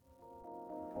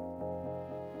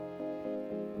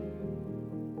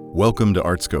Welcome to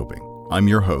Artscoping. I'm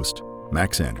your host,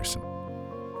 Max Anderson.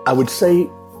 I would say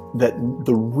that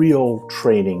the real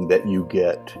training that you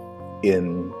get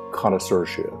in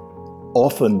connoisseurship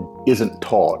often isn't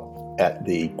taught at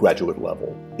the graduate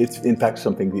level. It's in fact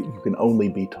something that you can only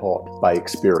be taught by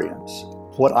experience.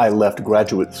 What I left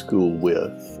graduate school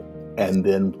with, and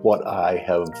then what I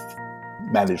have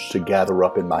managed to gather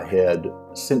up in my head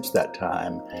since that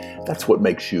time, that's what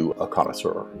makes you a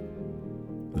connoisseur.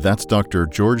 That's Dr.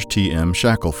 George T. M.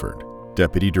 Shackelford,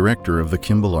 Deputy Director of the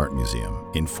Kimball Art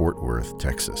Museum in Fort Worth,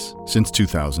 Texas, since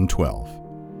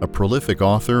 2012. A prolific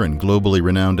author and globally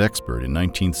renowned expert in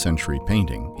 19th century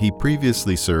painting, he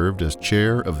previously served as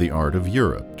Chair of the Art of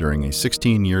Europe during a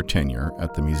 16-year tenure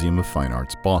at the Museum of Fine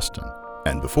Arts, Boston,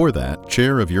 and before that,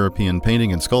 Chair of European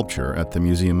Painting and Sculpture at the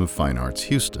Museum of Fine Arts,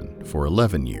 Houston, for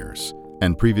 11 years,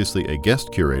 and previously a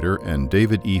guest curator and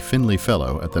David E. Finley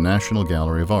Fellow at the National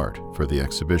Gallery of Art for the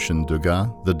exhibition Degas,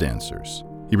 The Dancers.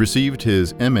 He received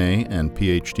his MA and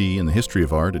PhD in the history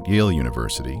of art at Yale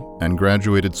University and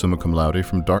graduated summa cum laude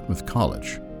from Dartmouth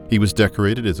College. He was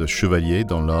decorated as a Chevalier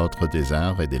dans l'Ordre des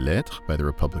Arts et des Lettres by the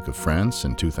Republic of France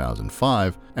in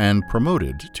 2005 and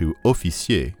promoted to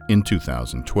Officier in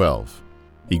 2012.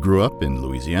 He grew up in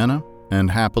Louisiana and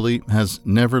happily has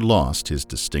never lost his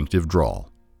distinctive drawl.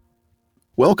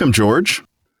 Welcome, George.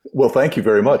 Well, thank you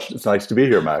very much. It's nice to be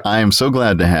here, Max. I am so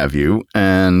glad to have you.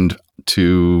 And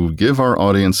to give our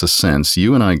audience a sense,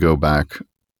 you and I go back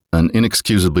an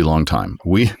inexcusably long time.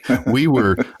 We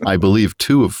were, I believe,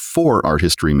 2 of 4 art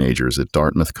history majors at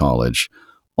Dartmouth College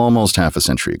almost half a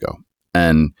century ago.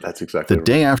 And that's exactly the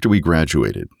day after we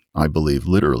graduated, I believe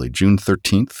literally June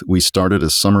 13th, we started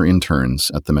as summer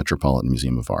interns at the Metropolitan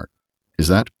Museum of Art. Is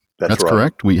that? That's right.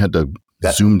 Correct? We had to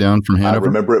zoom down from Hanover? I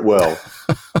remember it well.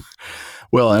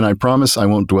 Well, and I promise I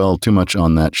won't dwell too much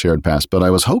on that shared past, but I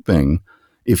was hoping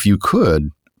if you could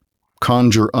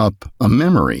conjure up a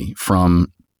memory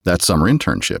from that summer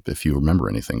internship, if you remember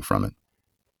anything from it.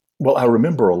 Well, I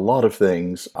remember a lot of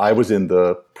things. I was in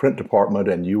the print department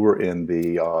and you were in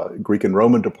the Greek and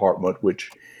Roman department,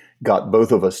 which got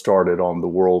both of us started on the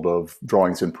world of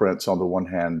drawings and prints on the one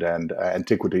hand and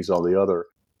antiquities on the other.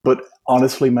 But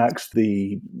honestly, Max,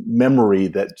 the memory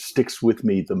that sticks with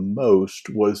me the most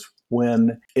was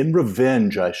when, in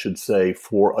revenge, I should say,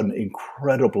 for an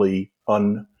incredibly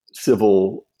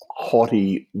uncivil,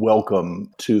 haughty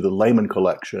welcome to the Lehman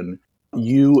collection,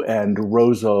 you and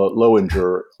Rosa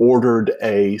Lowinger ordered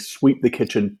a sweep the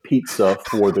kitchen pizza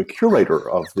for the curator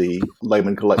of the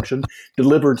Lehman collection,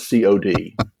 delivered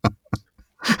COD.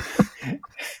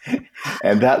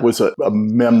 And that was a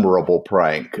memorable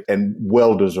prank and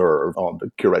well-deserved on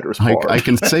the curator's part. I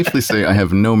can safely say I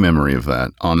have no memory of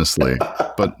that, honestly.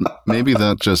 But maybe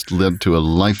that just led to a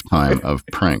lifetime of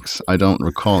pranks. I don't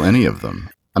recall any of them.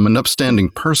 I'm an upstanding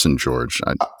person, George.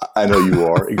 I know you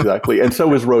are, exactly. And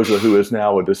so is Rosa, who is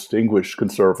now a distinguished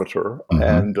conservator. Mm-hmm.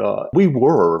 And we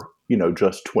were,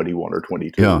 just 21 or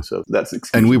 22. Yeah. So that's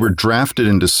excusable. And we were drafted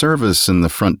into service in the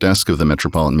front desk of the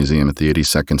Metropolitan Museum at the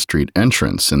 82nd Street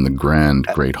entrance in the Grand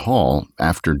Great Hall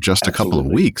after just a couple of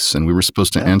weeks. And we were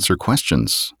supposed to answer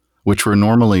questions, which were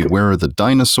normally, where are the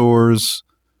dinosaurs?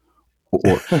 Or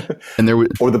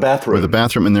the bathroom. Or the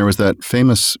bathroom. And there was that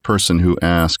famous person who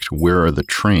asked, where are the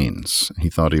trains? He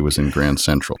thought he was in Grand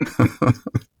Central.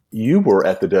 You were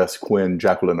at the desk when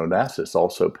Jacqueline Onassis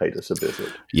also paid us a visit.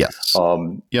 Yes.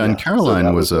 And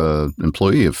Caroline was an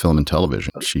employee of Film and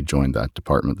Television. She joined that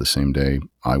department the same day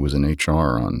I was in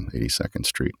HR on 82nd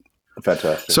Street.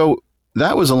 Fantastic. So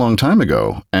that was a long time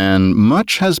ago, and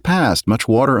much has passed, much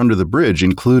water under the bridge,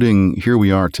 including here we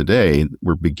are today.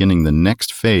 We're beginning the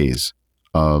next phase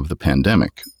of the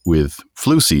pandemic with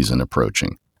flu season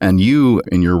approaching. And you,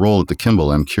 in your role at the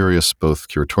Kimball, I'm curious both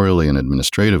curatorially and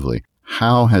administratively,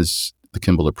 how has the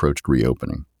Kimball approached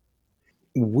reopening?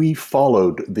 We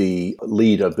followed the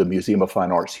lead of the Museum of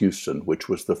Fine Arts Houston, which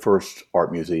was the first art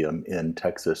museum in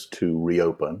Texas to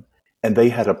reopen. And they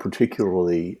had a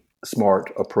particularly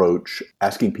smart approach,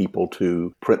 asking people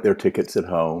to print their tickets at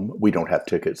home. We don't have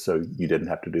tickets, so you didn't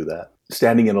have to do that.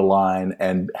 Standing in a line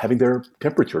and having their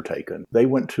temperature taken. They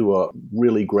went to a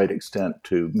really great extent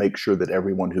to make sure that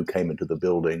everyone who came into the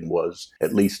building was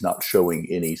at least not showing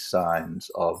any signs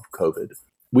of COVID.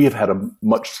 We have had a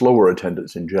much slower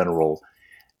attendance in general,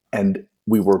 and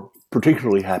we were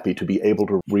particularly happy to be able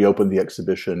to reopen the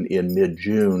exhibition in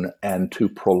mid-June and to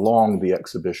prolong the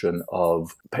exhibition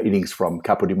of paintings from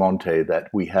Capodimonte that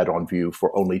we had on view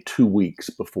for only 2 weeks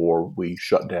before we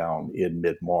shut down in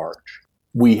mid-March.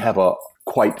 We have a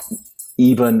quite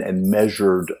even and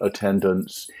measured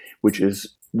attendance, which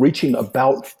is reaching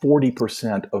about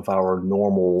 40% of our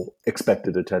normal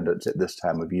expected attendance at this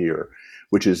time of year,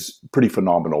 which is pretty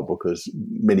phenomenal because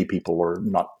many people are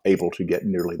not able to get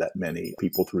nearly that many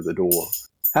people through the door.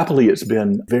 Happily, it's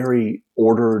been very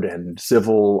ordered and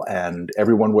civil, and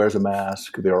everyone wears a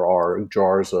mask. There are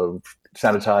jars of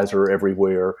sanitizer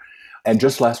everywhere. And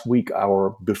just last week,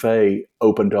 our buffet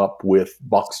opened up with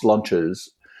boxed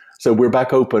lunches. So we're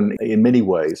back open in many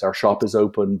ways. Our shop is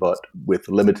open, but with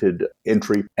limited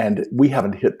entry. And we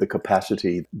haven't hit the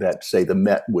capacity that, say, the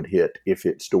Met would hit if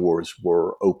its doors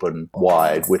were open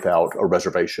wide without a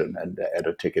reservation and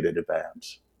a ticket in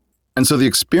advance. And so the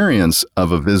experience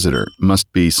of a visitor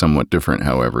must be somewhat different,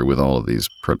 however, with all of these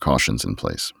precautions in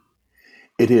place.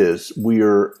 It is.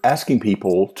 We're asking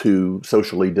people to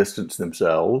socially distance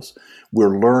themselves.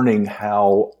 We're learning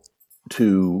how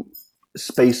to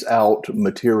space out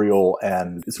material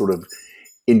and sort of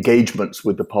engagements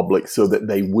with the public so that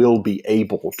they will be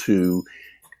able to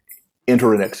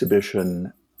enter an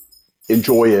exhibition,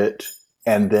 enjoy it,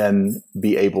 and then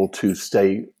be able to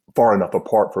stay far enough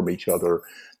apart from each other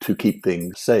to keep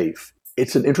things safe.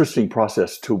 It's an interesting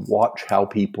process to watch how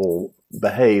people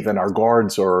behave, and our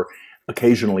guards are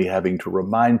occasionally having to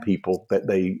remind people that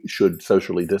they should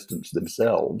socially distance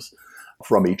themselves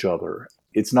from each other.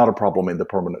 It's not a problem in the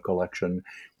permanent collection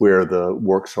where the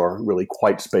works are really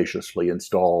quite spaciously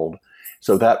installed.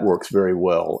 So that works very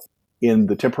well. In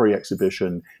the temporary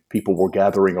exhibition, people were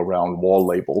gathering around wall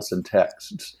labels and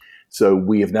texts. So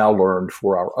we have now learned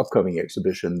for our upcoming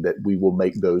exhibition that we will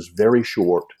make those very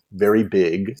short, very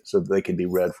big, so that they can be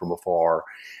read from afar,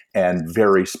 and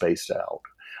very spaced out.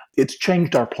 It's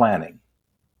changed our planning.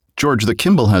 George, the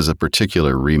Kimball has a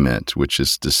particular remit, which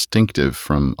is distinctive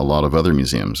from a lot of other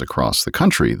museums across the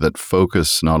country that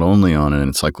focus not only on an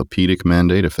encyclopedic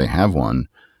mandate, if they have one,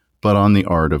 but on the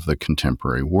art of the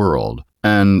contemporary world.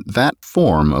 And that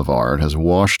form of art has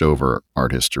washed over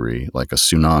art history like a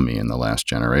tsunami in the last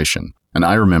generation. And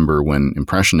I remember when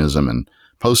Impressionism and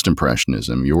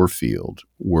Post-Impressionism, your field,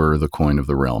 were the coin of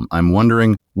the realm. I'm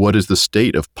wondering, what is the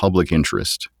state of public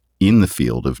interest in the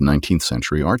field of 19th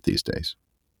century art these days?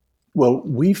 Well,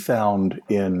 we found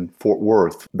in Fort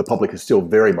Worth, the public is still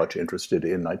very much interested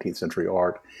in 19th century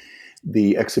art.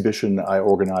 The exhibition I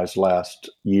organized last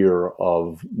year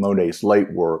of Monet's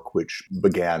late work, which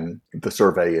began the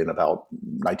survey in about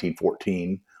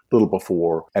 1914, a little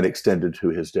before, and extended to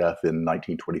his death in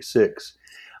 1926.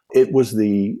 It was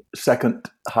the second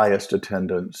highest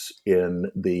attendance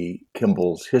in the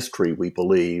Kimball's history, we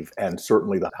believe, and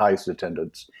certainly the highest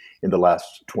attendance in the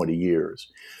last 20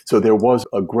 years. So there was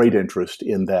a great interest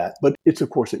in that, but it's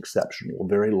of course exceptional.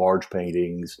 Very large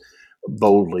paintings,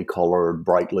 boldly colored,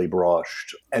 brightly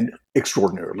brushed, and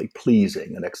extraordinarily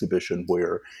pleasing, an exhibition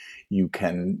where you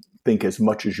can think as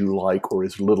much as you like or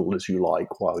as little as you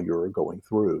like while you're going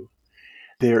through.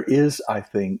 There is, I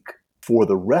think, for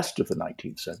the rest of the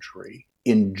 19th century,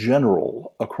 in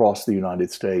general, across the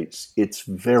United States, it's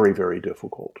very, very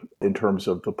difficult in terms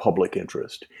of the public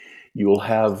interest. You'll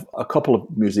have a couple of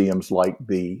museums like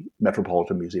the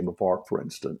Metropolitan Museum of Art, for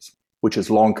instance, which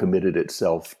has long committed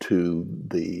itself to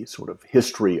the sort of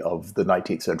history of the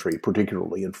 19th century,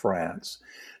 particularly in France,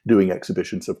 doing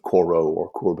exhibitions of Corot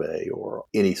or Courbet or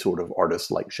any sort of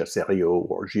artists like Chassériau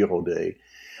or Girodet.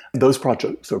 Those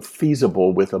projects are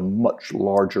feasible with a much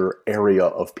larger area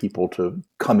of people to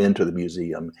come into the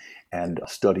museum and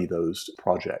study those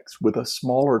projects. With a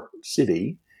smaller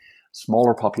city,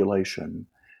 smaller population,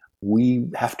 we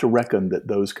have to reckon that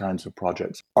those kinds of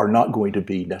projects are not going to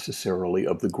be necessarily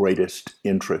of the greatest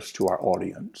interest to our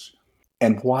audience.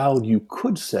 And while you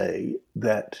could say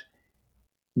that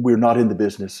we're not in the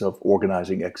business of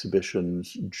organizing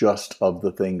exhibitions just of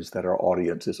the things that our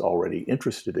audience is already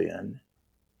interested in,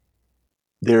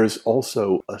 there's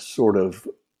also a sort of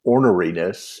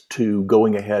orneriness to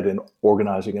going ahead and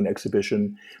organizing an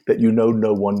exhibition that you know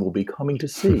no one will be coming to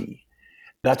see.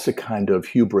 That's a kind of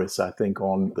hubris, I think,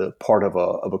 on the part of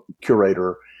a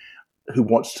curator who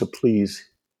wants to please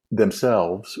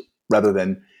themselves rather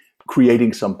than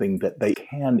creating something that they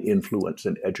can influence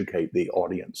and educate the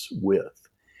audience with.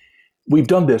 We've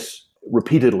done this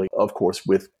repeatedly, of course,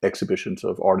 with exhibitions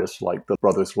of artists like the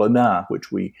Brothers Lenain,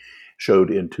 which we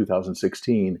showed in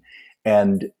 2016.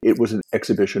 And it was an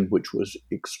exhibition which was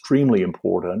extremely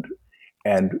important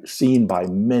and seen by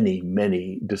many,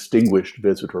 many distinguished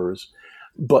visitors,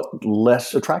 but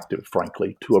less attractive,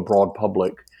 frankly, to a broad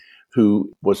public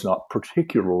who was not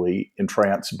particularly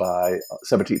entranced by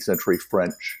 17th century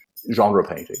French genre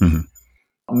painting.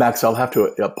 Mm-hmm. Max, I'll have to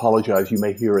apologize. You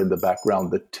may hear in the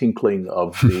background the tinkling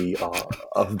of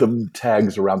the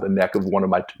tags around the neck of one of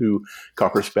my two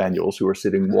cocker spaniels who are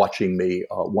sitting watching me,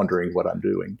 wondering what I'm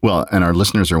doing. Well, and our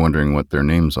listeners are wondering what their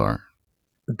names are.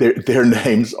 Their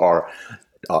names are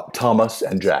Thomas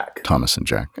and Jack. Thomas and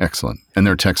Jack. Excellent. And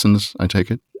they're Texans, I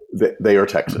take it? They are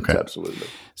Texans, okay. Absolutely.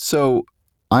 So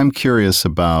I'm curious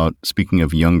about, speaking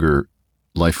of younger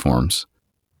life forms,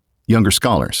 younger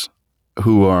scholars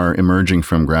who are emerging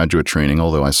from graduate training,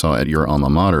 although I saw at your alma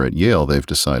mater at Yale, they've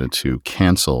decided to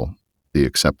cancel the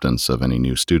acceptance of any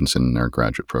new students in their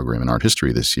graduate program in art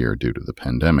history this year due to the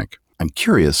pandemic. I'm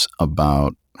curious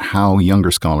about how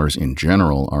younger scholars in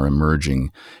general are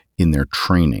emerging in their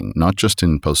training, not just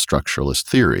in post-structuralist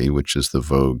theory, which is the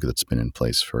vogue that's been in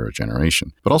place for a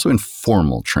generation, but also in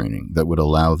formal training that would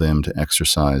allow them to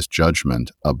exercise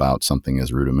judgment about something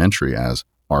as rudimentary as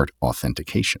art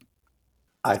authentication.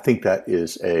 I think that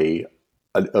is a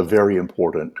very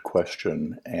important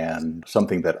question and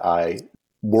something that I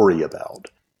worry about.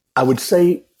 I would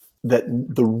say that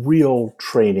the real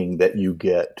training that you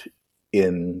get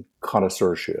in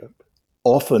connoisseurship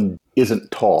often isn't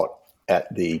taught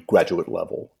at the graduate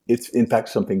level. It's in fact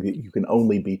something that you can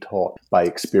only be taught by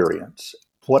experience.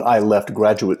 What I left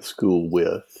graduate school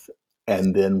with,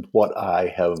 and then what I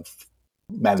have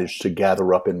managed to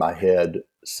gather up in my head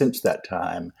since that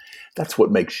time, that's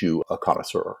what makes you a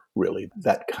connoisseur, really,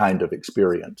 that kind of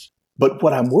experience. But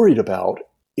what I'm worried about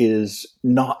is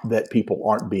not that people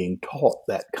aren't being taught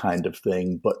that kind of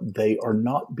thing, but they are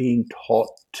not being taught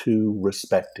to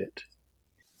respect it.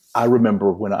 I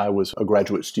remember when I was a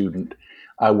graduate student,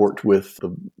 I worked with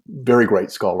the very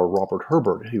great scholar Robert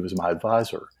Herbert. He was my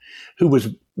advisor, who was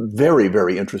very,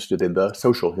 very interested in the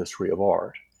social history of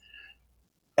art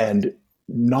and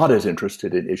not as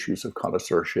interested in issues of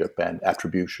connoisseurship and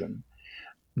attribution.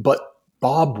 But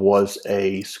Bob was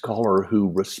a scholar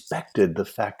who respected the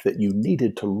fact that you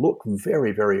needed to look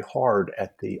very, very hard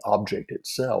at the object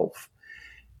itself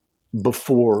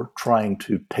before trying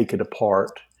to take it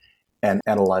apart and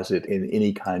analyze it in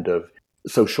any kind of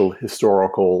social,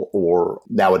 historical, or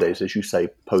nowadays, as you say,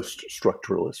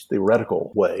 post-structuralist,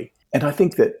 theoretical way. And I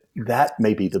think that that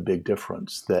may be the big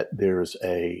difference, that there's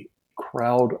a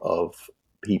crowd of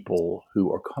people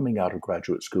who are coming out of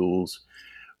graduate schools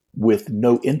with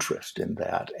no interest in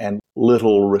that and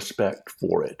little respect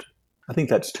for it. I think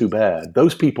that's too bad.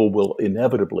 Those people will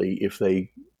inevitably, if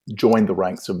they join the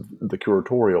ranks of the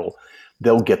curatorial,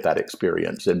 they'll get that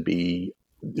experience and be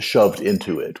shoved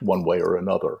into it one way or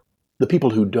another. The people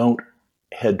who don't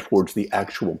head towards the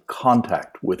actual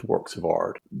contact with works of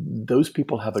art, those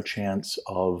people have a chance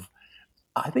of,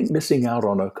 I think, missing out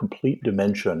on a complete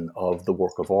dimension of the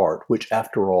work of art, which,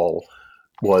 after all,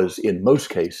 was, in most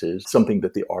cases, something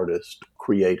that the artist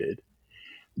created.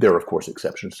 There are, of course,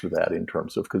 exceptions to that in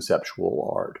terms of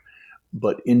conceptual art.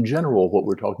 But in general, what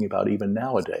we're talking about even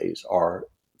nowadays are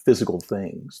physical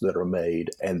things that are made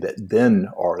and that then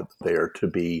are there to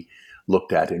be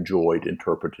looked at, enjoyed,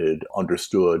 interpreted,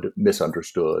 understood,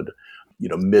 misunderstood,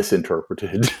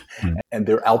 misinterpreted. Mm. And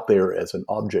they're out there as an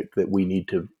object that we need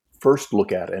to first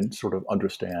look at and sort of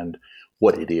understand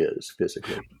what it is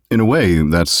physically. In a way,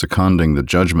 that's seconding the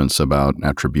judgments about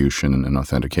attribution and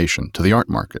authentication to the art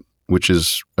market, which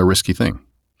is a risky thing.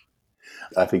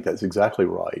 I think that's exactly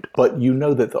right. But you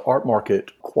know that the art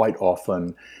market quite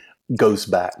often goes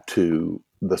back to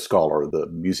the scholar, the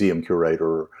museum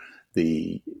curator,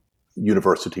 the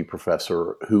university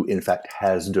professor who in fact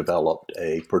has developed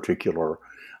a particular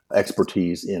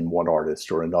expertise in one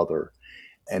artist or another,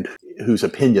 and whose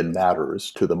opinion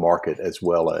matters to the market as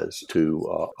well as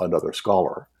to another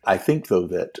scholar. I think, though,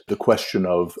 that the question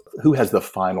of who has the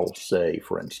final say,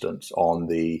 for instance, on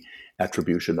the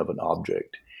attribution of an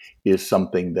object is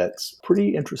something that's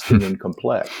pretty interesting and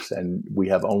complex. And we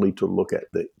have only to look at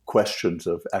the questions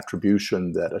of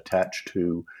attribution that attach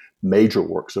to major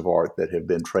works of art that have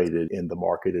been traded in the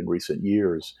market in recent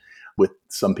years, with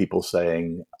some people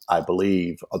saying, I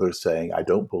believe, others saying, I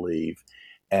don't believe.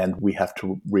 And we have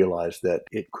to realize that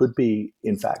it could be,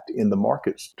 in fact, in the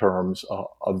market's terms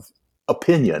of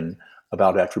opinion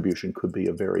about attribution could be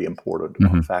a very important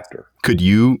factor. Could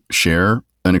you share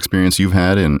an experience you've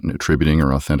had in attributing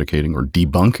or authenticating or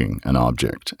debunking an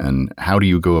object? And how do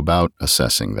you go about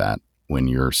assessing that when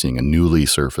you're seeing a newly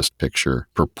surfaced picture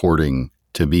purporting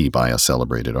to be by a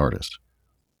celebrated artist?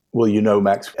 Well,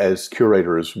 Max, as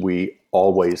curators, we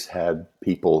always had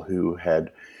people who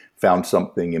had found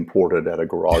something imported at a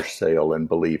garage sale and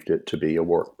believed it to be a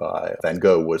work by Van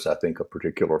Gogh was, I think, a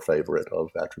particular favorite of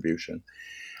attribution.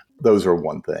 Those are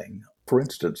one thing. For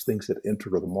instance, things that enter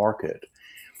the market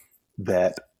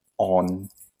that on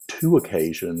two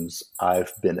occasions,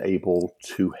 I've been able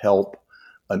to help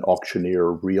an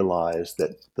auctioneer realize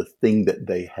that the thing that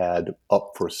they had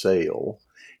up for sale,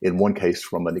 in one case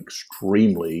from an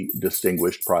extremely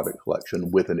distinguished private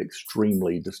collection with an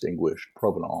extremely distinguished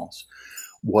provenance,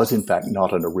 was in fact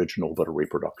not an original but a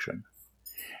reproduction.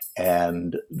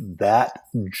 And that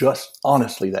just,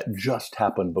 honestly, that just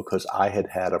happened because I had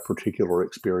had a particular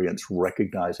experience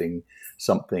recognizing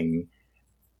something,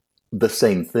 the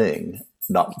same thing,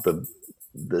 not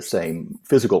the same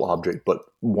physical object, but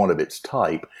one of its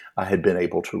type. I had been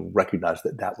able to recognize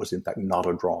that that was in fact not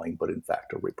a drawing, but in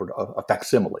fact a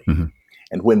facsimile. Mm-hmm.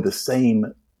 And when the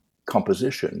same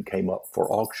composition came up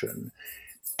for auction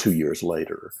 2 years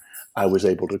later, I was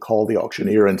able to call the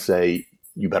auctioneer and say,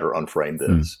 you better unframe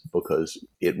this because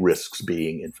it risks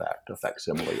being, in fact, a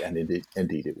facsimile. And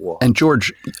indeed it was. And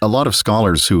George, a lot of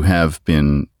scholars who have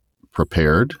been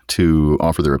prepared to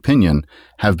offer their opinion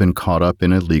have been caught up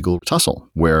in a legal tussle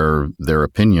where their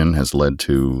opinion has led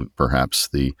to perhaps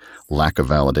the lack of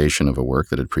validation of a work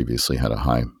that had previously had a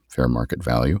high fair market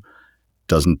value.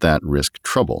 Doesn't that risk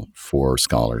trouble for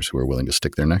scholars who are willing to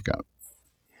stick their neck out?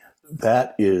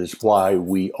 That is why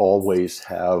we always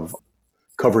have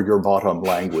cover your bottom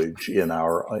language in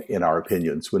our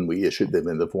opinions when we issue them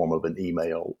in the form of an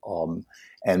email,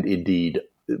 and indeed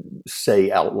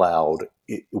say out loud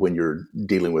when you're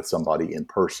dealing with somebody in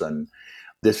person,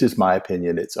 this is my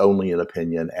opinion, it's only an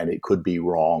opinion, and it could be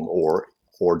wrong or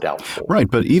doubtful. Right,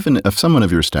 but even if someone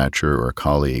of your stature or a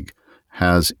colleague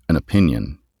has an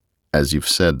opinion, as you've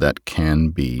said, that can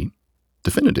be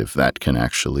definitive, that can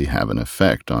actually have an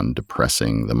effect on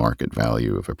depressing the market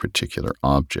value of a particular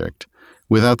object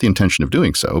without the intention of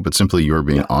doing so, but simply you're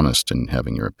being honest and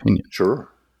having your opinion. Sure.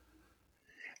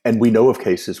 And we know of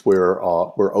cases where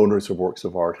owners of works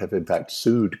of art have in fact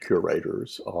sued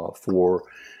curators for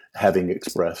having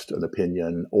expressed an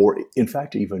opinion, or in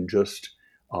fact even just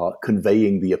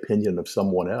conveying the opinion of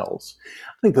someone else.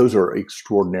 I think those are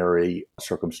extraordinary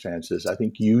circumstances. I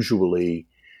think usually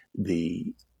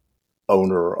the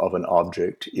owner of an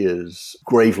object is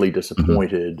gravely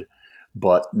disappointed,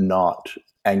 but not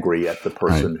angry at the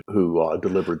person who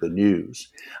delivered the news.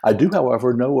 I do,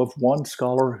 however, know of one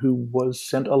scholar who was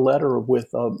sent a letter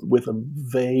with a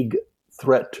vague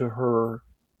threat to her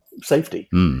safety,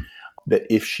 that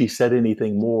if she said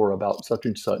anything more about such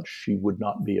and such, she would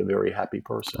not be a very happy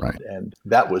person. Right. And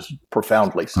that was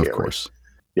profoundly scary. Of course.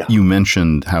 Yeah. You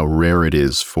mentioned how rare it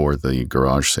is for the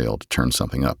garage sale to turn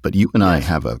something up, but you and I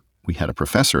we had a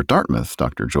professor at Dartmouth,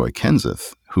 Dr. Joy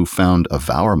Kenseth, who found a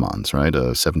Wouwermans, right,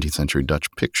 a 17th century Dutch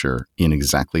picture in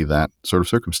exactly that sort of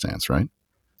circumstance, right?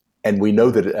 And we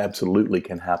know that it absolutely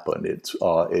can happen. It's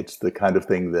the kind of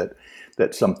thing that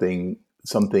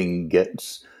something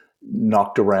gets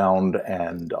knocked around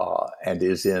and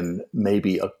is in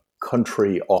maybe a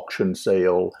country auction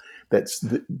sale that's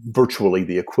virtually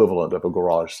the equivalent of a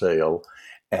garage sale,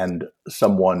 and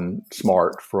someone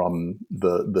smart from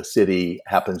the city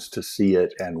happens to see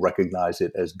it and recognize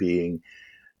it as being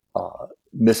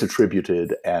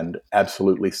misattributed and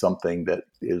absolutely something that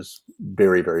is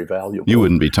very, very valuable. You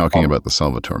wouldn't be talking about the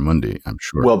Salvator Mundi, I'm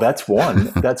sure. Well, that's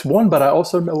one. That's one. But I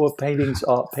also know of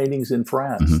paintings in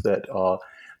France that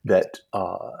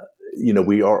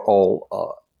we are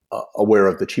all aware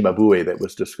of the Cimabue that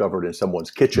was discovered in someone's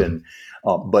kitchen,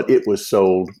 but it was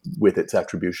sold with its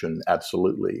attribution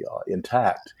absolutely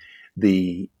intact.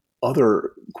 The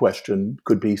other question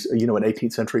could be, an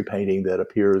 18th century painting that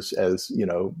appears as,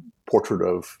 portrait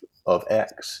of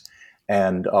X,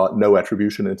 and no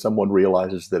attribution, and someone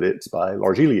realizes that it's by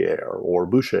Largillière or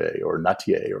Boucher or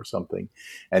Nattier or something,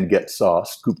 and gets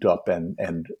scooped up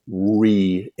and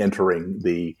re-entering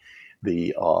the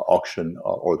auction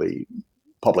or the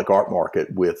public art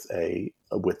market with a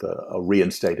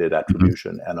reinstated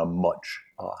attribution and a much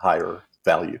higher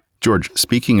value. George,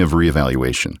 speaking of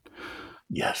reevaluation,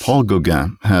 yes, Paul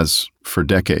Gauguin has for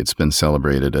decades been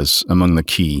celebrated as among the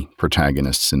key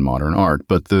protagonists in modern art,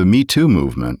 but the Me Too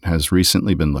movement has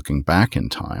recently been looking back in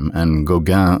time, and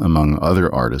Gauguin, among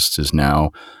other artists, is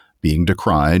now being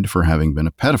decried for having been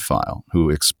a pedophile who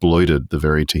exploited the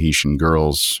very Tahitian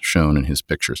girls shown in his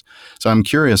pictures. So I'm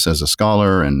curious, as a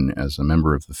scholar and as a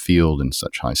member of the field in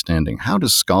such high standing, how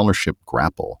does scholarship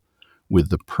grapple with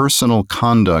the personal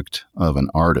conduct of an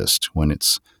artist when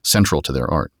it's central to their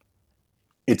art?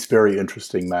 It's very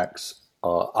interesting, Max.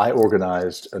 I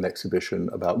organized an exhibition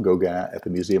about Gauguin at the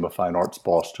Museum of Fine Arts,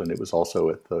 Boston. It was also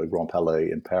at the Grand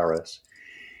Palais in Paris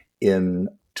in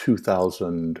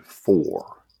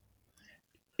 2004.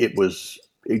 It was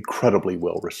incredibly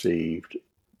well received.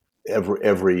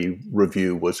 every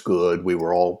review was good. We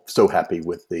were all so happy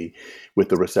with the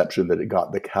reception that it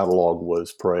got. The catalog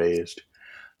was praised.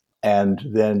 And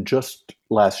then just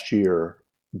last year,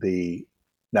 the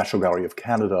National Gallery of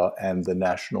Canada and the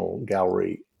National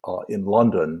Gallery in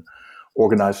London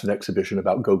organized an exhibition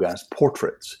about Gauguin's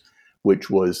portraits, which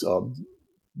was a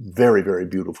very, very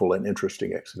beautiful and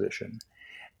interesting exhibition.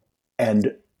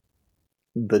 And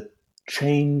the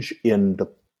change in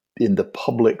the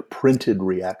public printed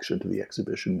reaction to the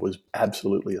exhibition was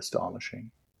absolutely astonishing.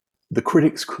 The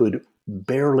critics could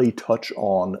barely touch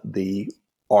on the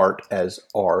art as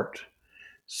art.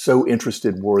 So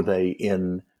interested were they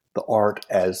in the art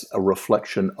as a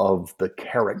reflection of the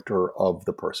character of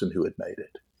the person who had made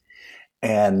it.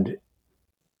 And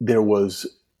there was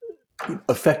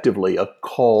effectively a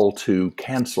call to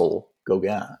cancel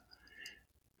Gauguin.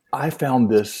 I found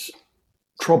this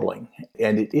troubling,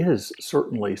 and it is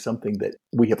certainly something that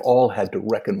we have all had to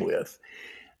reckon with.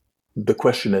 The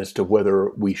question as to whether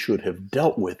we should have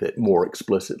dealt with it more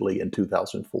explicitly in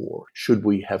 2004. Should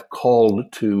we have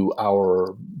called to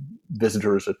our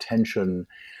visitors' attention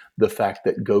the fact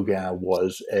that Gauguin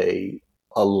was a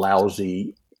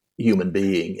lousy human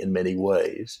being in many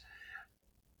ways,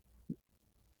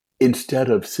 instead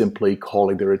of simply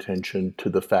calling their attention to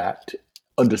the fact,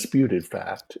 undisputed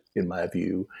fact, in my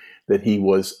view, that he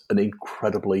was an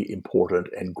incredibly important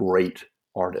and great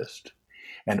artist,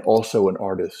 and also an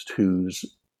artist whose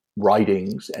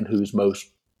writings and whose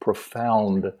most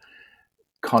profound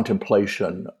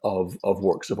contemplation of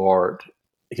works of art,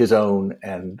 his own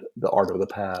and the art of the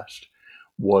past,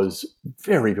 was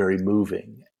very, very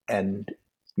moving and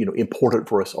important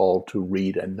for us all to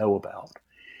read and know about.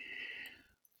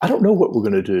 I don't know what we're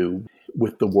going to do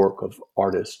with the work of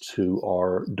artists who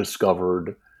are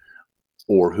discovered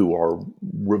or who are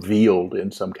revealed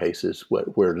in some cases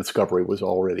where discovery was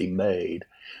already made,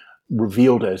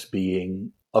 revealed as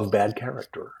being of bad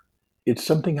character. It's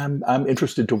something I'm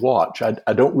interested to watch.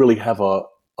 I don't really have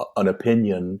an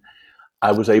opinion.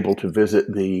 I was able to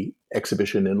visit the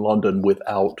exhibition in London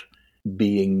without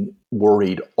being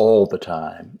worried all the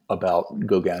time about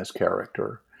Gauguin's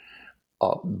character,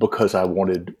 because I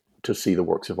wanted to see the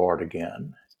works of art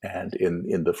again and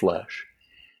in the flesh.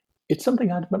 It's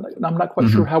something I'm not quite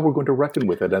sure how we're going to reckon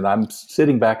with it, and I'm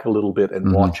sitting back a little bit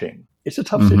and watching. It's a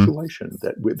tough situation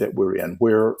that we're in,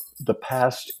 where the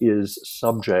past is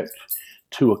subject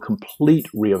to a complete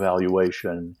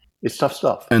reevaluation. It's tough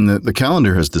stuff. And the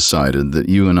calendar has decided that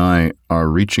you and I are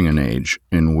reaching an age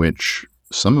in which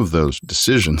some of those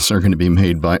decisions are going to be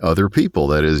made by other people,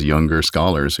 that is, younger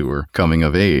scholars who are coming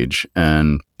of age.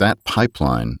 And that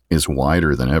pipeline is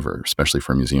wider than ever, especially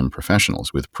for museum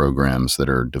professionals, with programs that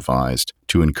are devised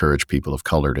to encourage people of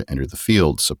color to enter the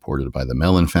field, supported by the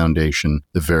Mellon Foundation,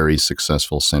 the very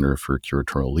successful Center for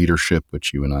Curatorial Leadership,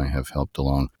 which you and I have helped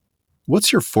along.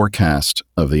 What's your forecast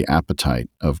of the appetite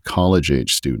of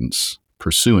college-age students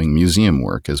pursuing museum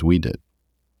work as we did?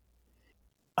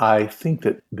 I think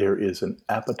that there is an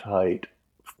appetite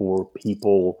for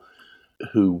people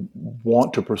who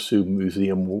want to pursue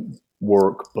museum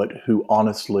work, but who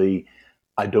honestly,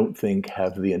 I don't think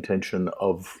have the intention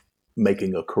of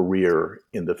making a career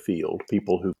in the field.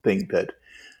 People who think that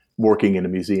working in a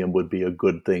museum would be a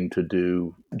good thing to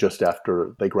do just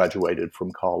after they graduated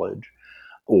from college,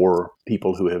 or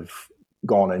people who have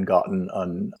gone and gotten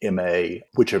an MA,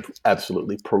 which have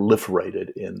absolutely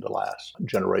proliferated in the last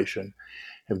generation,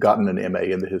 have gotten an MA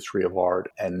in the history of art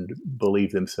and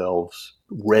believe themselves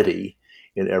ready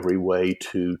in every way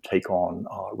to take on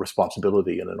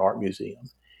responsibility in an art museum.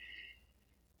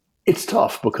 It's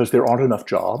tough because there aren't enough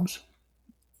jobs,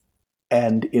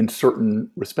 and in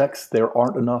certain respects, there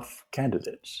aren't enough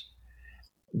candidates.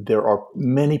 There are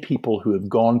many people who have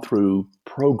gone through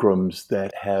programs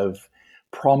that have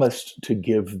promised to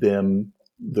give them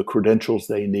the credentials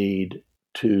they need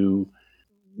to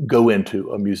go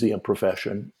into a museum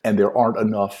profession, and there aren't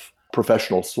enough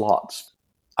professional slots.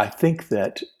 I think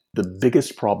that the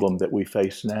biggest problem that we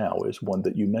face now is one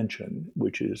that you mentioned,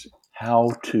 which is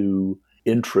how to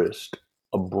interest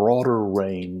a broader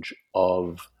range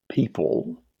of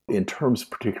people in terms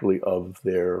particularly of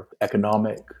their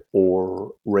economic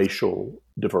or racial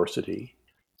diversity.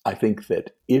 I think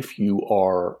that if you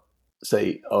are,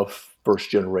 say, a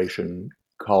first-generation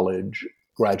college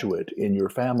graduate in your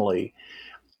family,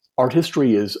 art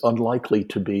history is unlikely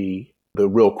to be the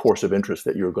real course of interest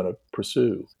that you're going to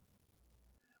pursue.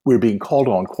 We're being called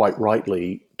on, quite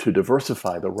rightly, to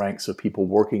diversify the ranks of people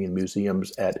working in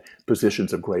museums at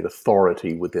positions of great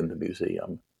authority within the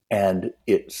museum. And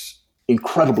it's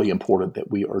incredibly important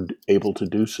that we are able to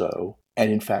do so.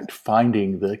 And in fact,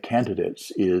 finding the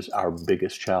candidates is our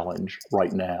biggest challenge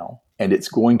right now. And it's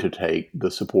going to take the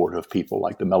support of people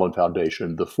like the Mellon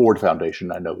Foundation. The Ford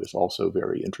Foundation, I know, is also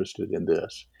very interested in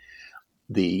this.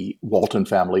 The Walton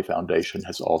Family Foundation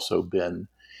has also been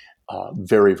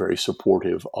very, very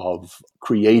supportive of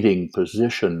creating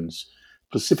positions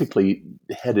specifically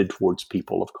headed towards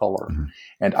people of color. Mm-hmm.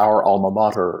 And our alma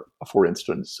mater, for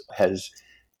instance, has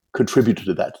contributed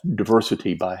to that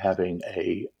diversity by having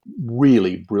a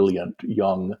really brilliant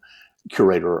young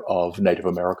curator of Native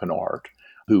American art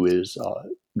who is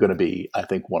going to be, I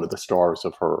think, one of the stars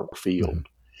of her field. Mm-hmm.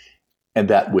 And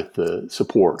that with the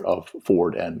support of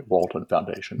Ford and Walton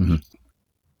Foundations. Mm-hmm.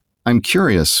 I'm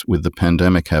curious, with the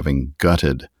pandemic having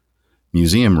gutted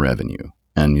museum revenue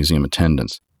and museum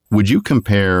attendance, would you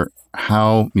compare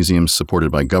how museums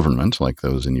supported by government, like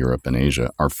those in Europe and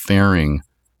Asia, are faring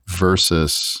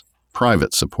versus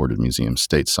private supported museums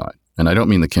stateside? And I don't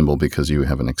mean the Kimball because you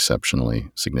have an exceptionally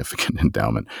significant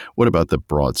endowment. What about the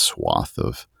broad swath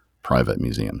of private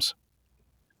museums?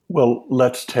 Well,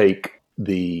 let's take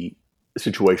the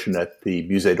situation at the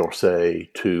Musée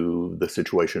d'Orsay to the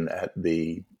situation at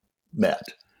the Met.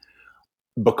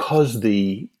 Because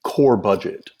the core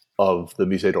budget of the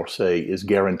Musée d'Orsay is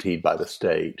guaranteed by the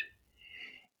state,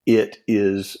 it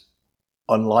is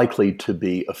unlikely to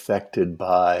be affected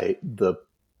by the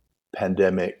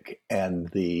pandemic and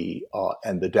the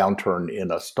downturn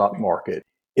in a stock market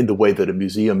in the way that a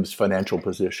museum's financial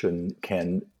position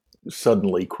can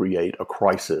suddenly create a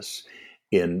crisis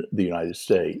in the United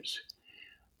States.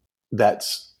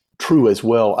 That's true as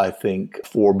well, I think,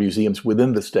 for museums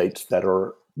within the states that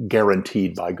are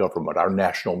guaranteed by government. Our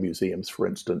national museums, for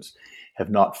instance, have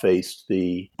not faced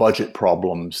the budget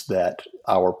problems that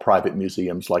our private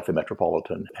museums like the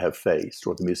Metropolitan have faced,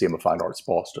 or the Museum of Fine Arts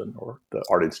Boston, or the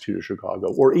Art Institute of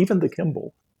Chicago, or even the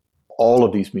Kimball. All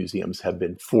of these museums have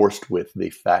been forced with the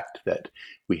fact that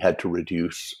we had to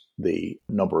reduce the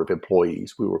number of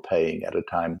employees we were paying at a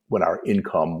time when our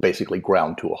income basically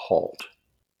ground to a halt.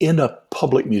 In a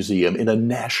public museum, in a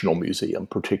national museum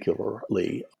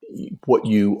particularly, what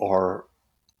you are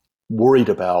worried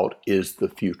about is the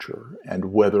future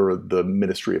and whether the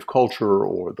Ministry of Culture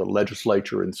or the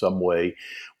legislature in some way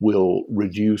will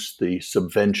reduce the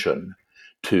subvention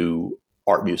to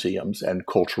art museums and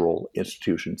cultural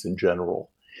institutions in general.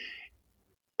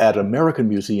 At American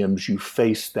museums, you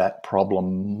face that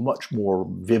problem much more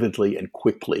vividly and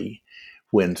quickly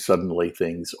when suddenly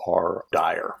things are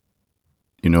dire.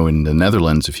 You know, in the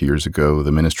Netherlands a few years ago,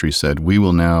 the ministry said, we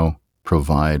will now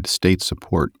provide state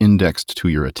support indexed to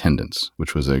your attendance,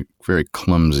 which was a very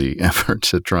clumsy effort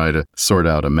to try to sort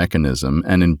out a mechanism.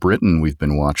 And in Britain, we've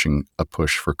been watching a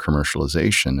push for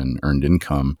commercialization and earned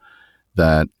income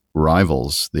that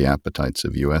rivals the appetites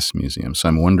of U.S. museums. So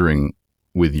I'm wondering,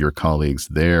 with your colleagues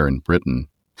there in Britain,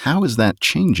 how is that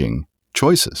changing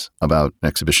choices about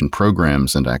exhibition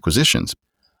programs and acquisitions?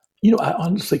 You know, I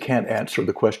honestly can't answer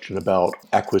the question about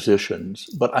acquisitions,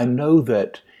 but I know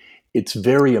that it's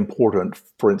very important,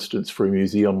 for instance, for a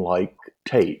museum like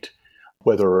Tate,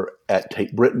 whether at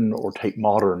Tate Britain or Tate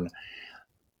Modern,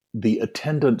 the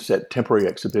attendance at temporary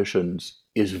exhibitions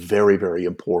is very, very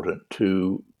important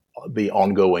to the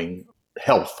ongoing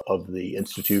health of the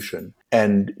institution.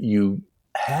 And you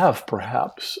have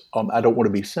perhaps, I don't want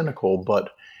to be cynical,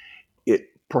 but it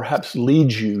perhaps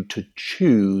leads you to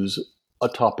choose a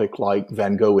topic like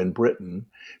Van Gogh in Britain,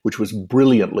 which was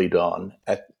brilliantly done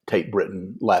at Tate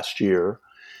Britain last year,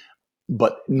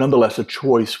 but nonetheless a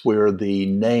choice where the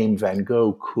name Van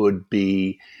Gogh could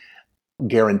be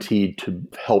guaranteed to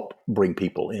help bring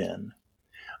people in,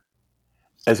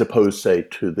 as opposed, say,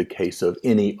 to the case of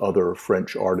any other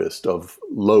French artist of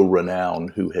low renown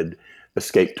who had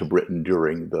escaped to Britain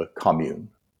during the Commune.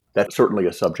 That's certainly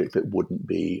a subject that wouldn't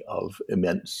be of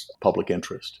immense public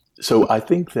interest. So I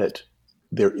think that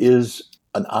there is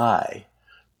an eye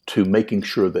to making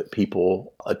sure that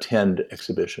people attend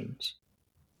exhibitions.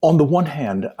 On the one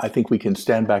hand, I think we can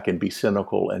stand back and be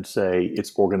cynical and say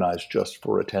it's organized just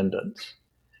for attendance.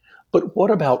 But what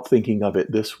about thinking of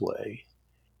it this way?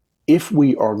 If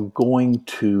we are going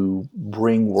to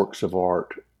bring works of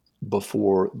art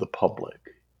before the public,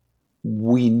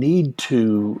 we need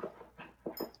to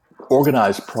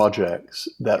organize projects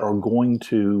that are going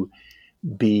to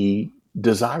be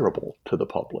desirable to the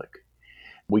public.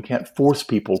 We can't force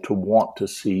people to want to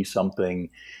see something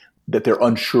that they're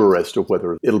unsure as to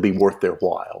whether it'll be worth their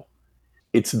while.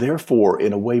 It's therefore,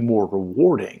 in a way, more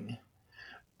rewarding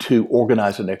to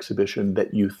organize an exhibition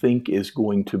that you think is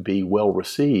going to be well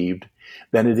received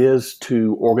than it is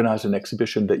to organize an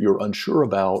exhibition that you're unsure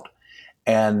about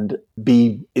and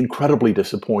be incredibly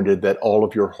disappointed that all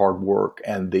of your hard work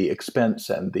and the expense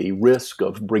and the risk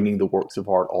of bringing the works of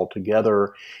art all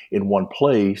together in one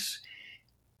place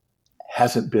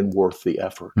hasn't been worth the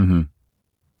effort. Mm-hmm.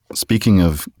 Speaking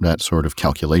of that sort of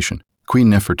calculation, Queen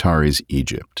Nefertari's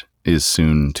Egypt is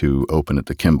soon to open at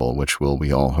the Kimball, which will,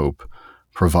 we all hope,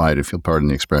 provide, if you'll pardon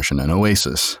the expression, an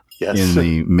oasis in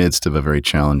the midst of a very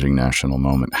challenging national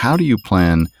moment. How do you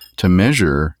plan to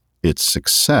measure its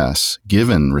success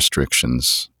given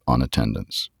restrictions on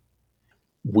attendance?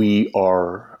 We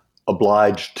are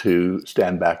obliged to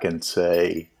stand back and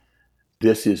say,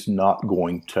 this is not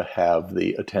going to have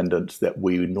the attendance that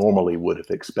we normally would have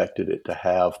expected it to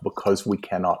have because we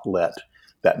cannot let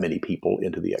that many people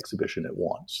into the exhibition at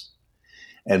once.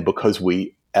 And because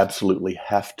we absolutely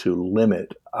have to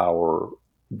limit our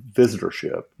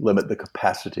visitorship, limit the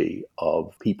capacity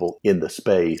of people in the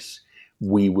space,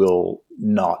 we will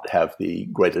not have the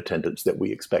great attendance that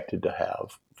we expected to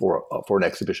have for an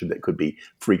exhibition that could be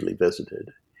freely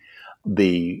visited.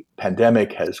 The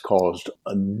pandemic has caused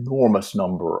an enormous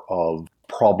number of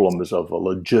problems of a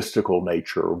logistical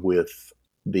nature with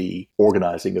the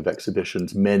organizing of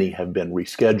exhibitions. Many have been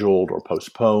rescheduled or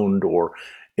postponed or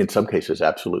in some cases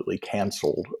absolutely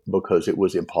canceled because it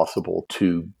was impossible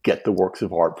to get the works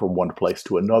of art from one place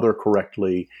to another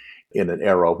correctly in an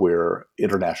era where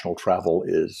international travel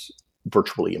is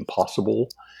virtually impossible.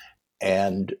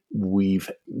 And we've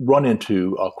run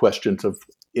into questions of,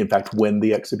 in fact, when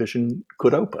the exhibition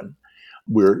could open.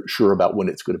 We're sure about when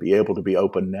it's going to be able to be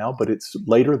open now, but it's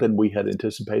later than we had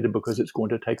anticipated because it's going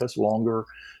to take us longer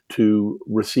to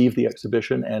receive the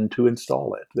exhibition and to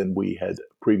install it than we had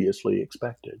previously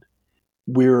expected.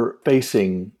 We're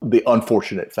facing the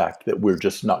unfortunate fact that we're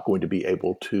just not going to be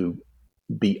able to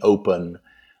be open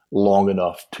long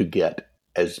enough to get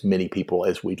as many people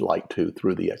as we'd like to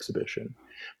through the exhibition.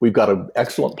 We've got an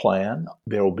excellent plan.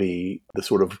 There will be the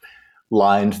sort of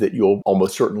lines that you'll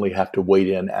almost certainly have to wait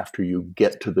in after you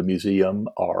get to the museum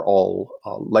are all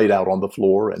laid out on the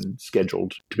floor and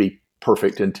scheduled to be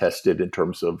perfect and tested in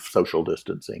terms of social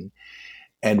distancing.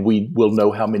 And we will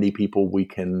know how many people we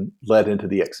can let into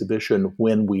the exhibition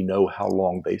when we know how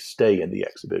long they stay in the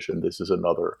exhibition. This is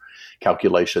another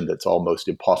calculation that's almost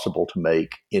impossible to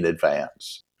make in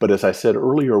advance. But as I said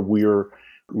earlier, we're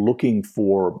looking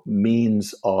for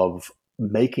means of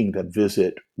making the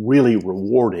visit really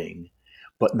rewarding,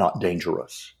 but not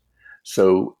dangerous.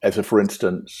 So for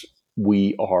instance,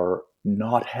 we are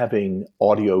not having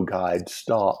audio guide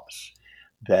stops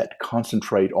that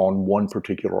concentrate on one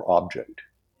particular object.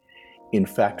 In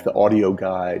fact, the audio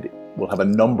guide will have a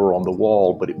number on the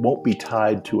wall, but it won't be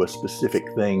tied to a specific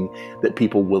thing that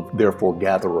people will therefore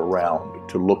gather around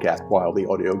to look at while the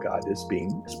audio guide is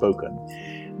being spoken.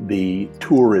 The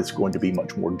tour is going to be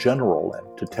much more general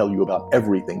and to tell you about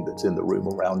everything that's in the room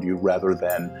around you rather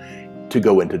than to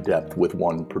go into depth with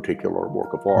one particular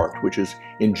work of art, which is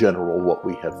in general what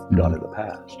we have done in the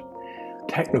past.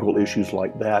 Technical issues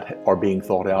like that are being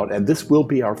thought out, and this will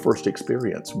be our first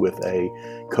experience with a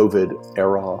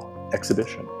COVID-era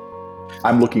exhibition.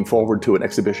 I'm looking forward to an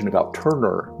exhibition about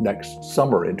Turner next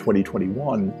summer in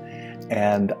 2021,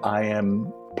 and I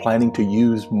am planning to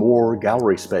use more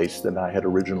gallery space than I had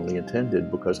originally intended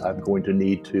because I'm going to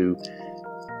need to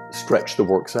stretch the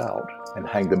works out and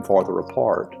hang them farther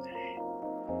apart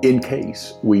in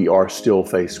case we are still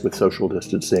faced with social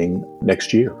distancing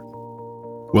next year.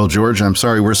 Well, George, I'm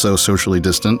sorry we're so socially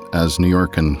distant as New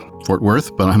York and Fort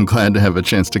Worth, but I'm glad to have a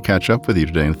chance to catch up with you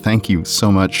today. And thank you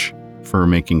so much for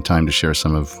making time to share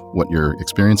some of what you're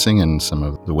experiencing and some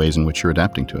of the ways in which you're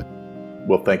adapting to it.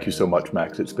 Well, thank you so much,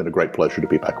 Max. It's been a great pleasure to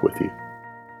be back with you.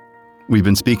 We've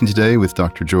been speaking today with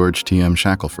Dr. George T.M.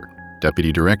 Shackelford,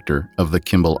 Deputy Director of the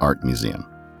Kimball Art Museum.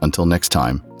 Until next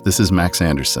time, this is Max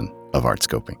Anderson of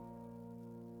Artscoping.